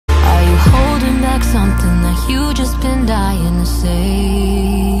something that you just been dying to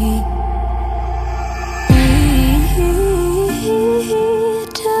say. We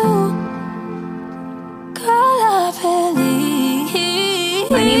do, girl, I believe.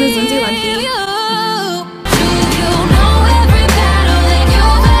 My name is Lindsay Lundy.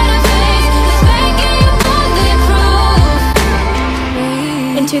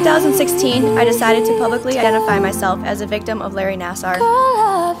 In 2016, I decided to publicly identify myself as a victim of Larry Nassar.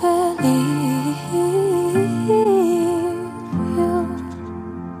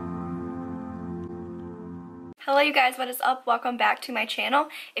 Hello you guys, what is up? Welcome back to my channel.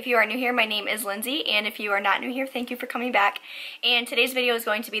 If you are new here, my name is Lindsay, and if you are not new here, thank you for coming back. And today's video is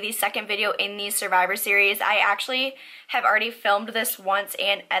going to be the second video in the Survivor series. I actually have already filmed this once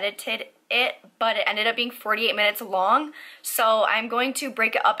and edited it, but it ended up being 48 minutes long, so I'm going to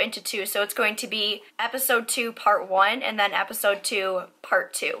break it up into two. So it's going to be episode 2 part 1 and then episode 2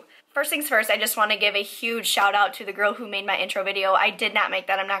 part 2. First things first, I just want to give a huge shout out to the girl who made my intro video. I did not make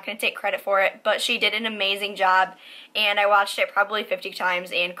that, I'm not going to take credit for it, but she did an amazing job, and I watched it probably 50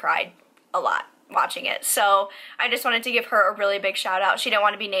 times and cried a lot watching it. So I just wanted to give her a really big shout out. She didn't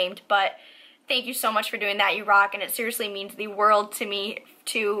want to be named, but thank you so much for doing that. You rock, and it seriously means the world to me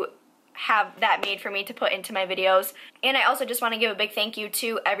to have that made for me to put into my videos. And I also just want to give a big thank you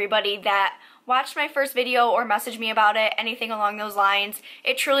to everybody that watched my first video or messaged me about it, anything along those lines.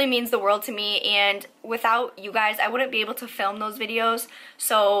 It truly means the world to me, and without you guys I wouldn't be able to film those videos.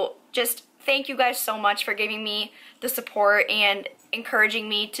 So just thank you guys so much for giving me the support and encouraging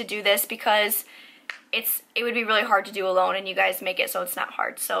me to do this, because it would be really hard to do alone, and you guys make it so it's not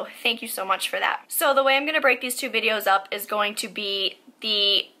hard. So thank you so much for that. So the way I'm going to break these two videos up is going to be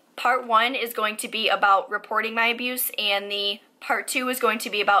the part 1 is going to be about reporting my abuse, and the part 2 is going to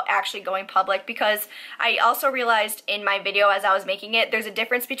be about actually going public, because I also realized in my video as I was making it, there's a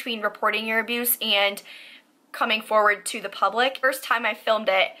difference between reporting your abuse and coming forward to the public. First time I filmed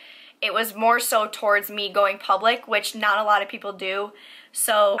it, it was more so towards me going public, which not a lot of people do.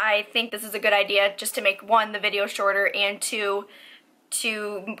 So I think this is a good idea, just to make, 1, the video shorter, and 2,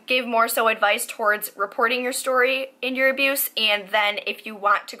 to give more so advice towards reporting your story and your abuse, and then if you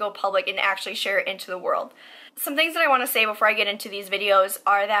want to go public and actually share it into the world. Some things that I want to say before I get into these videos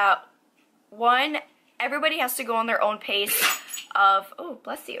are that, 1, everybody has to go on their own pace of, oh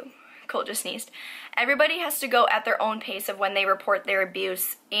bless you, Cole just sneezed. Everybody has to go at their own pace of when they report their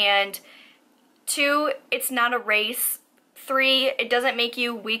abuse, and 2, it's not a race. 3, it doesn't make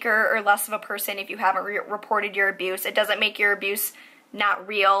you weaker or less of a person if you haven't reported your abuse. It doesn't make your abuse not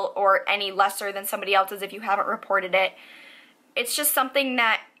real or any lesser than somebody else's if you haven't reported it. It's just something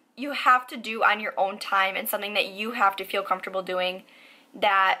that you have to do on your own time, and something that you have to feel comfortable doing,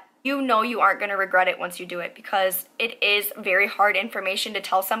 that you know you aren't going to regret it once you do it, because it is very hard information to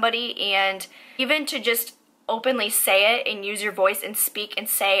tell somebody, and even to just openly say it and use your voice and speak and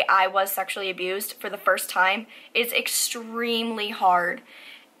say I was sexually abused for the first time is extremely hard,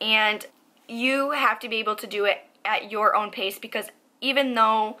 and you have to be able to do it at your own pace, because even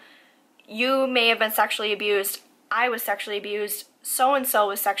though you may have been sexually abused, I was sexually abused, so-and-so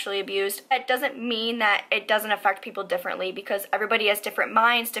was sexually abused, that doesn't mean that it doesn't affect people differently, because everybody has different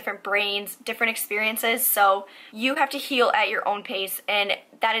minds, different brains, different experiences. So you have to heal at your own pace, and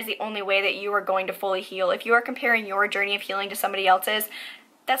that is the only way that you are going to fully heal. If you are comparing your journey of healing to somebody else's,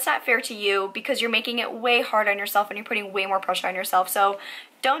 that's not fair to you, because you're making it way hard on yourself and you're putting way more pressure on yourself. So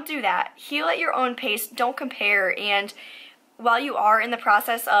don't do that. Heal at your own pace. Don't compare. And while you are in the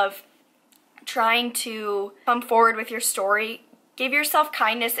process of trying to come forward with your story, give yourself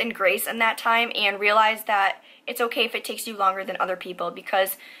kindness and grace in that time, and realize that it's okay if it takes you longer than other people,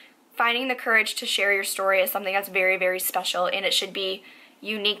 because finding the courage to share your story is something that's very, very special, and it should be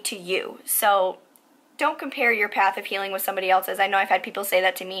unique to you. So don't compare your path of healing with somebody else's. I know I've had people say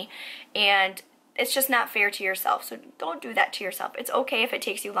that to me, and it's just not fair to yourself. So don't do that to yourself. It's okay if it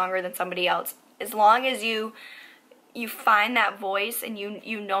takes you longer than somebody else. As long as you find that voice and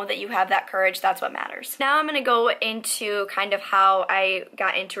you know that you have that courage, that's what matters. Now I'm going to go into kind of how I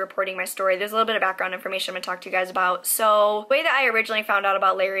got into reporting my story. There's a little bit of background information I'm going to talk to you guys about. So the way that I originally found out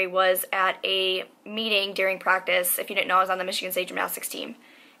about Larry was at a meeting during practice. If you didn't know, I was on the Michigan State Gymnastics team,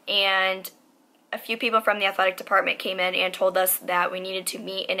 and a few people from the athletic department came in and told us that we needed to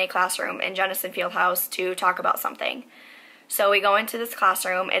meet in a classroom in Jenison Fieldhouse to talk about something. So we go into this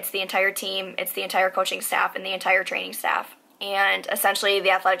classroom, it's the entire team, it's the entire coaching staff, and the entire training staff. And essentially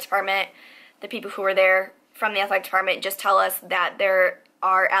the athletic department, the people who were there from the athletic department just tell us that there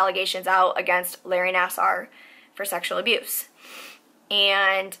are allegations out against Larry Nassar for sexual abuse.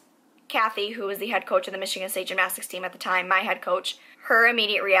 And Kathy, who was the head coach of the Michigan State Gymnastics team at the time, my head coach, her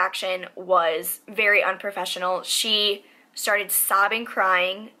immediate reaction was very unprofessional. She started sobbing,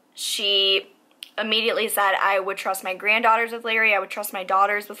 crying. She immediately said, I would trust my granddaughters with Larry, I would trust my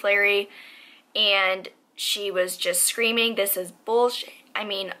daughters with Larry, and she was just screaming, this is bullshit. I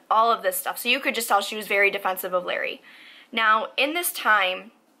mean, all of this stuff. So you could just tell she was very defensive of Larry. Now, in this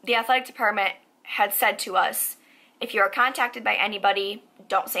time, the athletic department had said to us, if you are contacted by anybody,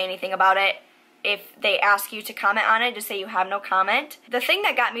 don't say anything about it. If they ask you to comment on it, just say you have no comment. The thing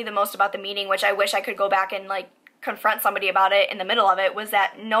that got me the most about the meeting, which I wish I could go back and like confront somebody about it in the middle of it, was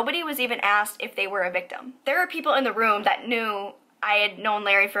that nobody was even asked if they were a victim. There are people in the room that knew I had known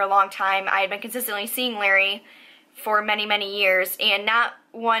Larry for a long time. I had been consistently seeing Larry for many, many years, and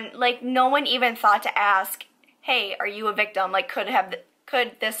no one even thought to ask, hey, are you a victim? Like,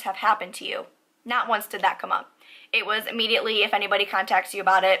 could this have happened to you? Not once did that come up. It was immediately, if anybody contacts you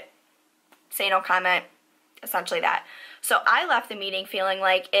about it, say no comment, essentially that. So I left the meeting feeling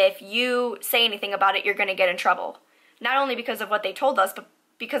like if you say anything about it, you're going to get in trouble. Not only because of what they told us, but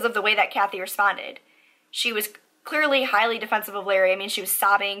because of the way that Kathy responded. She was clearly highly defensive of Larry. I mean, she was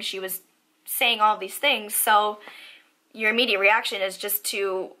sobbing, she was saying all these things, so your immediate reaction is just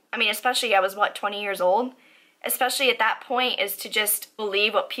to, I mean, especially I was, 20 years old? Especially at that point, is to just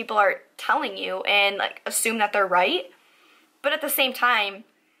believe what people are telling you and like assume that they're right. But at the same time,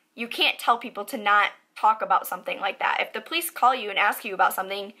 you can't tell people to not talk about something like that. If the police call you and ask you about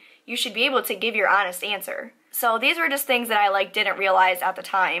something, you should be able to give your honest answer. So these were just things that I didn't realize at the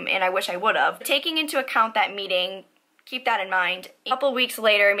time, and I wish I would have. Taking into account that meeting, keep that in mind. A couple weeks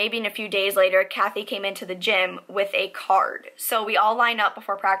later, maybe in a few days later, Kathy came into the gym with a card. So we all line up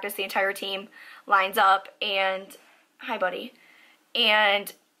before practice, the entire team lines up, and hi buddy,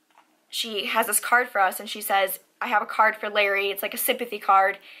 and she has this card for us, and she says, I have a card for Larry. It's like a sympathy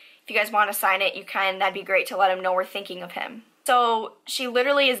card. If you guys want to sign it, you can. That'd be great to let him know we're thinking of him. So she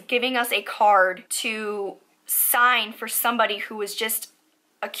literally is giving us a card to sign for somebody who was just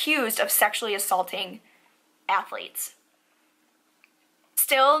accused of sexually assaulting athletes.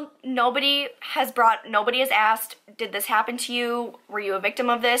 Still, nobody has asked, did this happen to you? Were you a victim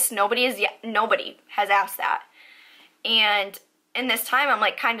of this? Nobody has asked that. And in this time,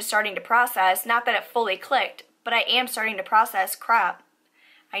 I'm kind of starting to process, not that it fully clicked, but I am starting to process, crap,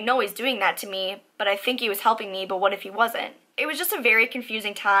 I know he's doing that to me, but I think he was helping me, but what if he wasn't? It was just a very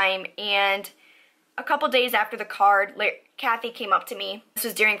confusing time, and a couple days after the card, Kathy came up to me. This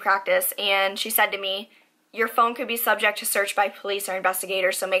was during practice, and she said to me, your phone could be subject to search by police or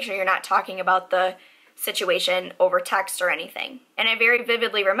investigators, so make sure you're not talking about the situation over text or anything. And I very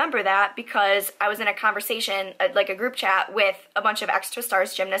vividly remember that because I was in a conversation, like a group chat, with a bunch of Extra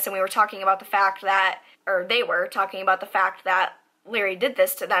Stars gymnasts, and we were talking about the fact that, or they were talking about the fact that Larry did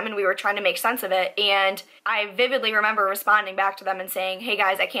this to them, and we were trying to make sense of it. And I vividly remember responding back to them and saying, hey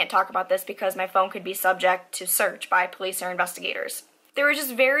guys, I can't talk about this because my phone could be subject to search by police or investigators. There were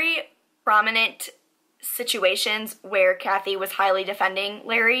just very prominent situations where Kathy was highly defending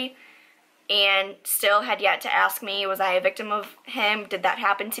Larry and still had yet to ask me, was I a victim of him? Did that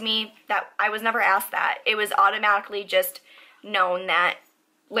happen to me? That I was never asked that. It was automatically just known that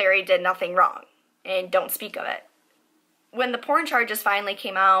Larry did nothing wrong and don't speak of it. When the porn charges finally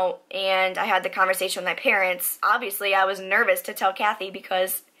came out and I had the conversation with my parents, obviously I was nervous to tell Kathy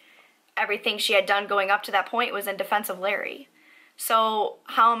because everything she had done going up to that point was in defense of Larry. So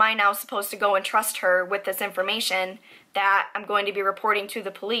how am I now supposed to go and trust her with this information that I'm going to be reporting to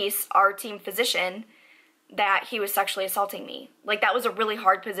the police, our team physician, that he was sexually assaulting me? That was a really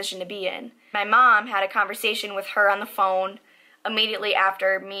hard position to be in. My mom had a conversation with her on the phone immediately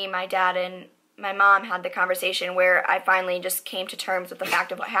after me, my dad, and my mom had the conversation where I finally just came to terms with the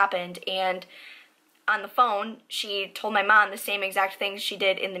fact of what happened. And on the phone, she told my mom the same exact things she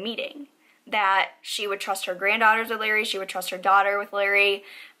did in the meeting. That she would trust her granddaughters with Larry, she would trust her daughter with Larry,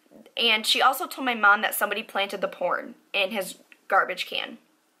 and she also told my mom that somebody planted the porn in his garbage can.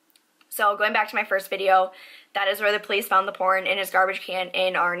 So going back to my first video, that is where the police found the porn in his garbage can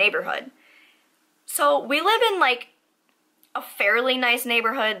in our neighborhood. So we live in a fairly nice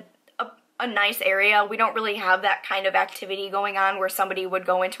neighborhood, a nice area. We don't really have that kind of activity going on where somebody would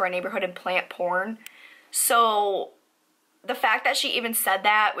go into our neighborhood and plant porn. So the fact that she even said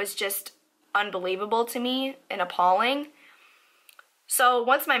that was just unbelievable to me and appalling. So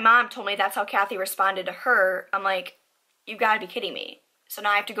once my mom told me that's how Kathy responded to her, I'm like, you've got to be kidding me. So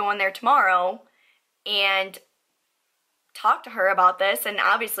now I have to go in there tomorrow and talk to her about this. And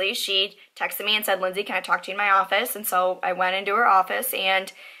obviously she texted me and said, Lindsay, can I talk to you in my office? And so I went into her office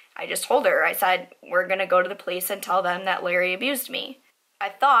and I just told her, I said, we're going to go to the police and tell them that Larry abused me. I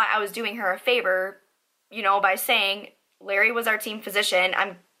thought I was doing her a favor, by saying, Larry was our team physician.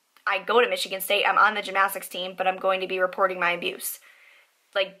 I go to Michigan State. I'm on the gymnastics team, but I'm going to be reporting my abuse.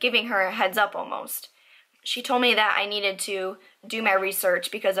 Like giving her a heads up almost. She told me that I needed to do my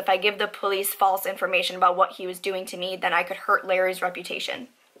research because if I give the police false information about what he was doing to me, then I could hurt Larry's reputation.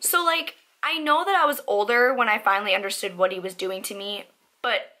 So like, I know that I was older when I finally understood what he was doing to me,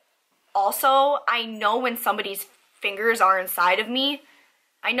 but also I know when somebody's fingers are inside of me.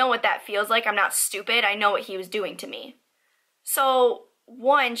 I know what that feels like. I'm not stupid. I know what he was doing to me. So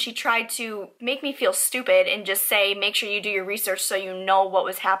one, she tried to make me feel stupid and just say, make sure you do your research so you know what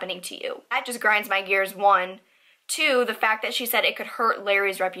was happening to you. That just grinds my gears, one. Two, the fact that she said it could hurt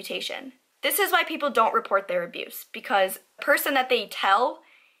Larry's reputation. This is why people don't report their abuse, because the person that they tell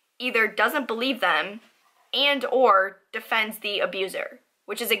either doesn't believe them and or defends the abuser,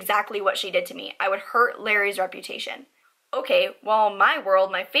 which is exactly what she did to me. I would hurt Larry's reputation. Okay, well, my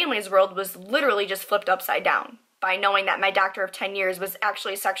world, my family's world was literally just flipped upside down by knowing that my doctor of 10 years was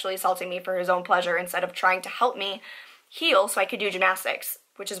actually sexually assaulting me for his own pleasure instead of trying to help me heal so I could do gymnastics,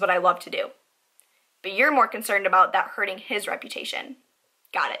 which is what I love to do. But you're more concerned about that hurting his reputation.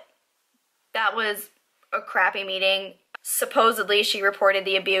 Got it. That was a crappy meeting. Supposedly, she reported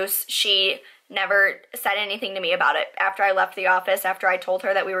the abuse. She never said anything to me about it. After I left the office, after I told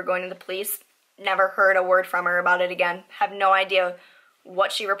her that we were going to the police, never heard a word from her about it again. Have no idea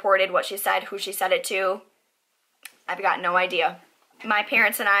what she reported, what she said, who she said it to. I've got no idea. My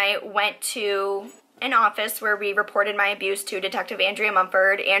parents and I went to an office where we reported my abuse to Detective Andrea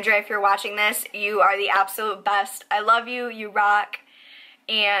Mumford. Andrea, if you're watching this, you are the absolute best. I love you. You rock.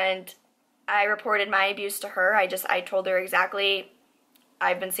 And I reported my abuse to her. I told her exactly,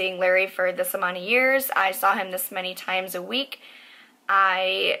 I've been seeing Larry for this amount of years. I saw him this many times a week.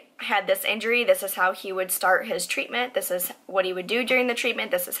 I had this injury. This is how he would start his treatment. This is what he would do during the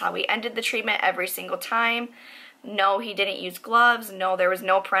treatment. This is how we ended the treatment every single time. No, he didn't use gloves. No, there was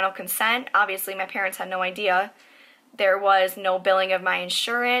no parental consent. Obviously, my parents had no idea. There was no billing of my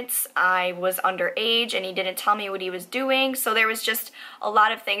insurance. I was underage, and he didn't tell me what he was doing. So there was just a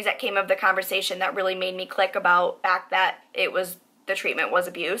lot of things that came of the conversation that really made me click about the fact that the treatment was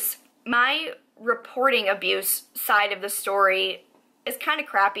abuse. My reporting abuse side of the story is kind of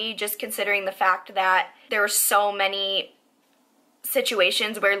crappy, just considering the fact that there were so many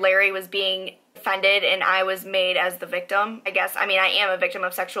situations where Larry was being offended and I was made as the victim. I guess, I mean, I am a victim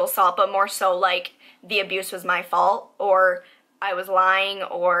of sexual assault, but more so like the abuse was my fault, or I was lying,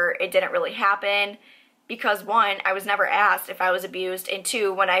 or it didn't really happen. Because one, I was never asked if I was abused, and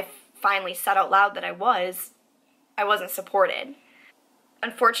two, when I finally said out loud that I wasn't supported.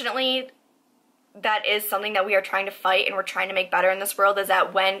 Unfortunately, that is something that we are trying to fight and we're trying to make better in this world, is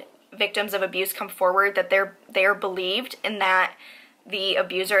that when victims of abuse come forward, that they're believed and that the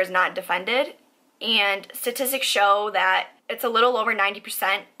abuser is not defended. And statistics show that it's a little over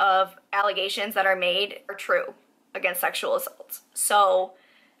 90% of allegations that are made are true against sexual assaults. So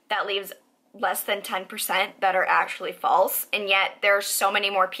that leaves less than 10% that are actually false, and yet there are so many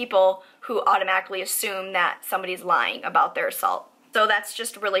more people who automatically assume that somebody's lying about their assault. So that's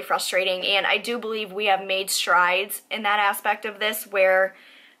just really frustrating, and I do believe we have made strides in that aspect of this, where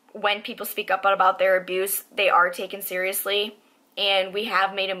when people speak up about their abuse, they are taken seriously, and we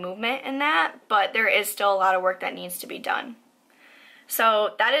have made a movement in that, but there is still a lot of work that needs to be done.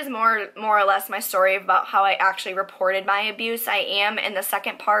 So that is more or less my story about how I actually reported my abuse. I am, in the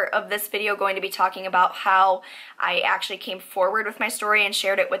second part of this video, going to be talking about how I actually came forward with my story and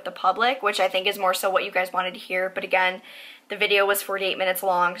shared it with the public, which I think is more so what you guys wanted to hear. But again, the video was 48 minutes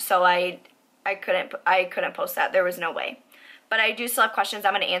long, so I couldn't post that. There was no way. But I do still have questions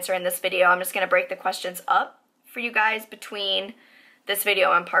I'm going to answer in this video. I'm just going to break the questions up for you guys between this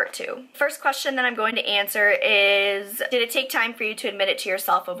video and part 2. First question that I'm going to answer is, did it take time for you to admit it to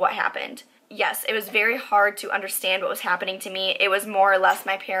yourself of what happened? Yes, it was very hard to understand what was happening to me. It was more or less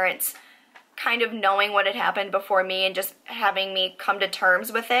my parents kind of knowing what had happened before me and just having me come to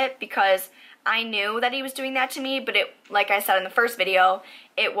terms with it, because I knew that he was doing that to me, but it, like I said in the first video,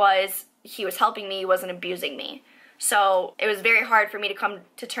 he was helping me, he wasn't abusing me. So it was very hard for me to come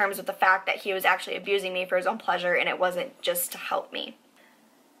to terms with the fact that he was actually abusing me for his own pleasure, and it wasn't just to help me.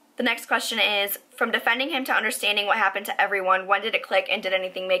 The next question is, from defending him to understanding what happened to everyone, when did it click, and did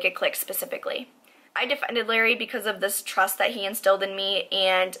anything make it click specifically? I defended Larry because of this trust that he instilled in me,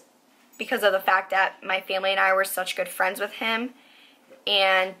 and because of the fact that my family and I were such good friends with him,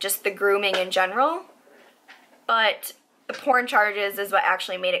 and just the grooming in general. But The porn charges is what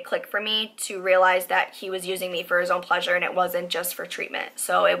actually made it click for me to realize that he was using me for his own pleasure and it wasn't just for treatment.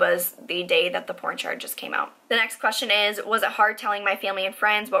 So it was the day that the porn charges came out. The next question is, was it hard telling my family and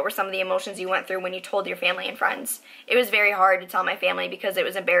friends? What were some of the emotions you went through when you told your family and friends? It was very hard to tell my family because it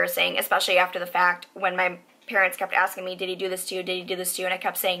was embarrassing, especially after the fact when my parents kept asking me, did he do this to you? Did he do this to you? And I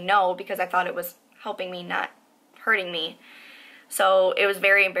kept saying no because I thought it was helping me, not hurting me. So it was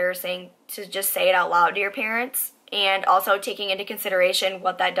very embarrassing to just say it out loud to your parents, and also taking into consideration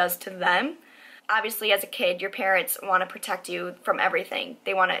what that does to them. Obviously, as a kid, your parents want to protect you from everything.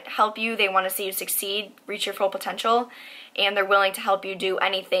 They want to help you, they want to see you succeed, reach your full potential, and they're willing to help you do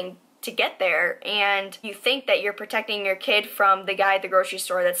anything to get there. And you think that you're protecting your kid from the guy at the grocery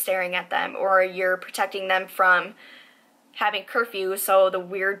store that's staring at them, or you're protecting them from having curfew so the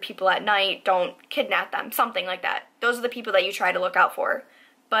weird people at night don't kidnap them, something like that. Those are the people that you try to look out for.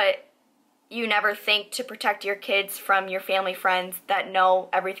 But you never think to protect your kids from your family friends that know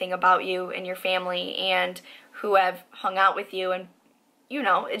everything about you and your family and who have hung out with you, and you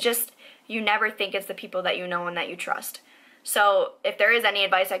never think it's the people that you know and that you trust. So if there is any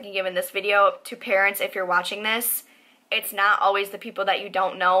advice I can give in this video to parents, if you're watching this, it's not always the people that you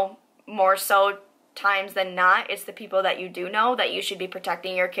don't know. More so times than not, it's the people that you do know that you should be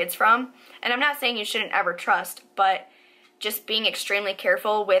protecting your kids from. And I'm not saying you shouldn't ever trust, but just being extremely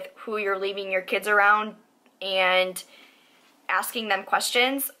careful with who you're leaving your kids around and asking them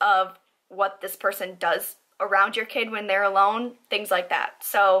questions of what this person does around your kid when they're alone, things like that.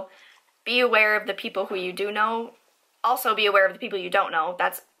 So be aware of the people who you do know. Also be aware of the people you don't know.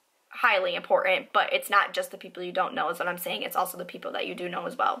 That's highly important, but it's not just the people you don't know is what I'm saying. It's also the people that you do know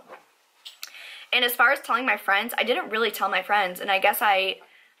as well. And as far as telling my friends, I didn't really tell my friends, and I guess I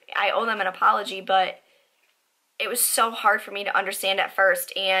owe them an apology, but it was so hard for me to understand at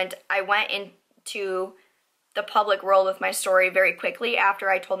first, and I went into the public world with my story very quickly after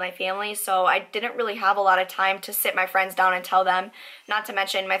I told my family, so I didn't really have a lot of time to sit my friends down and tell them. Not to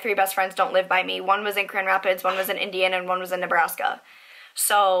mention, my 3 best friends don't live by me. One was in Grand Rapids, one was in Indiana, and one was in Nebraska.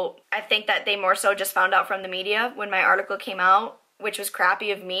 So I think that they more so just found out from the media when my article came out, which was crappy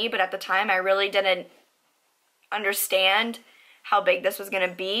of me, but at the time I really didn't understand how big this was going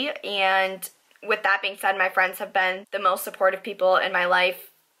to be. And with that being said, my friends have been the most supportive people in my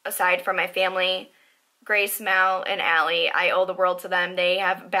life, aside from my family. Grace, Mal, and Allie, I owe the world to them. They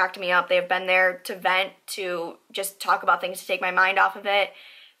have backed me up. They have been there to vent, to just talk about things, to take my mind off of it.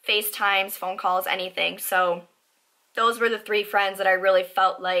 FaceTimes, phone calls, anything. So those were the 3 friends that I really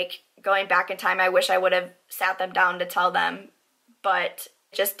felt like, going back in time, I wish I would have sat them down to tell them, but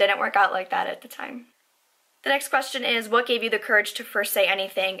it just didn't work out like that at the time. The next question is, what gave you the courage to first say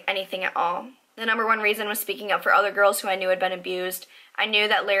anything at all? The number one reason was speaking up for other girls who I knew had been abused. I knew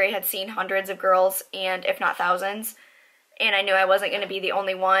that Larry had seen hundreds of girls, and if not thousands, and I knew I wasn't going to be the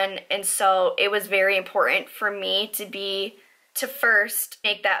only one, and so it was very important for me to first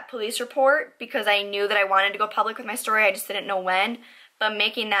make that police report, because I knew that I wanted to go public with my story. I just didn't know when, but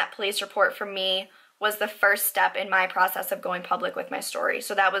making that police report for me was the first step in my process of going public with my story.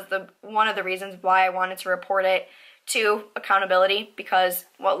 So that was one of the reasons why I wanted to report it. To accountability, because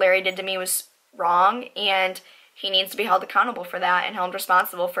what Larry did to me was wrong, and he needs to be held accountable for that and held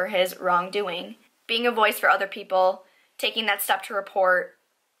responsible for his wrongdoing. Being a voice for other people, taking that step to report,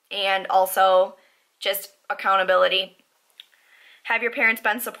 and also just accountability. Have your parents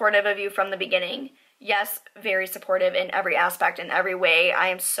been supportive of you from the beginning? Yes, very supportive in every aspect, in every way. I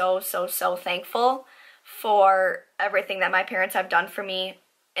am so, so, so thankful for everything that my parents have done for me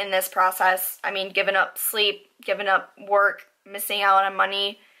in this process. I mean, giving up sleep, giving up work, missing out on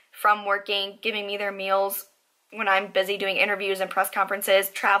money from working, giving me their meals when I'm busy doing interviews and press conferences,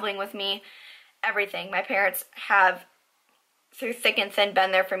 traveling with me, everything. My parents have, through thick and thin,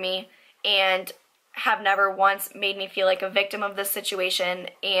 been there for me and have never once made me feel like a victim of this situation,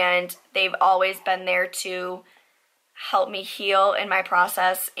 and they've always been there to help me heal in my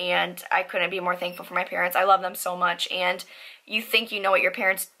process, and I couldn't be more thankful for my parents. I love them so much, and you think you know what your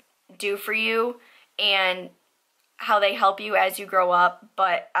parents do for you and how they help you as you grow up,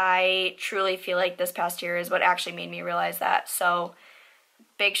 but I truly feel like this past year is what actually made me realize that. So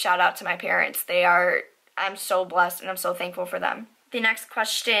big shout out to my parents. I'm so blessed and I'm so thankful for them. The next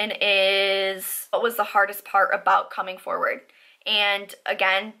question is, what was the hardest part about coming forward? And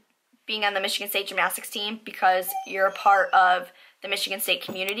again, being on the Michigan State gymnastics team, because you're a part of the Michigan State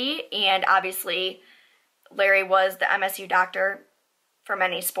community, and obviously Larry was the MSU doctor for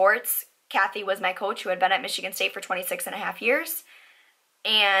many sports. Kathy was my coach, who had been at Michigan State for 26 and a half years.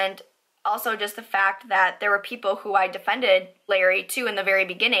 And also just the fact that there were people who I defended Larry too in the very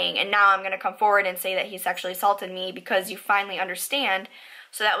beginning, and now I'm going to come forward and say that he sexually assaulted me because you finally understand.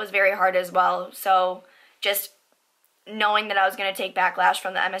 So that was very hard as well. So just knowing that I was going to take backlash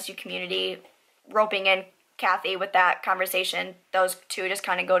from the MSU community, roping in Kathy with that conversation, those two just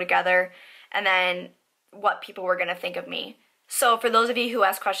kind of go together, and then what people were going to think of me. So for those of you who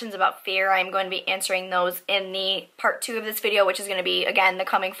ask questions about fear, I'm going to be answering those in the part 2 of this video, which is going to be, again, the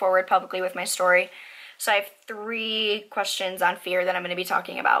coming forward publicly with my story. So I have 3 questions on fear that I'm going to be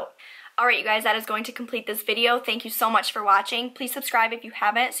talking about. Alright, you guys, that is going to complete this video. Thank you so much for watching. Please subscribe if you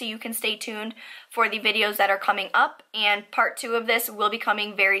haven't so you can stay tuned for the videos that are coming up. And part 2 of this will be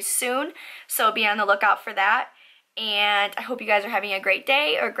coming very soon, so be on the lookout for that. And I hope you guys are having a great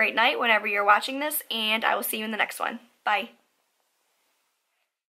day or a great night whenever you're watching this, and I will see you in the next one. Bye.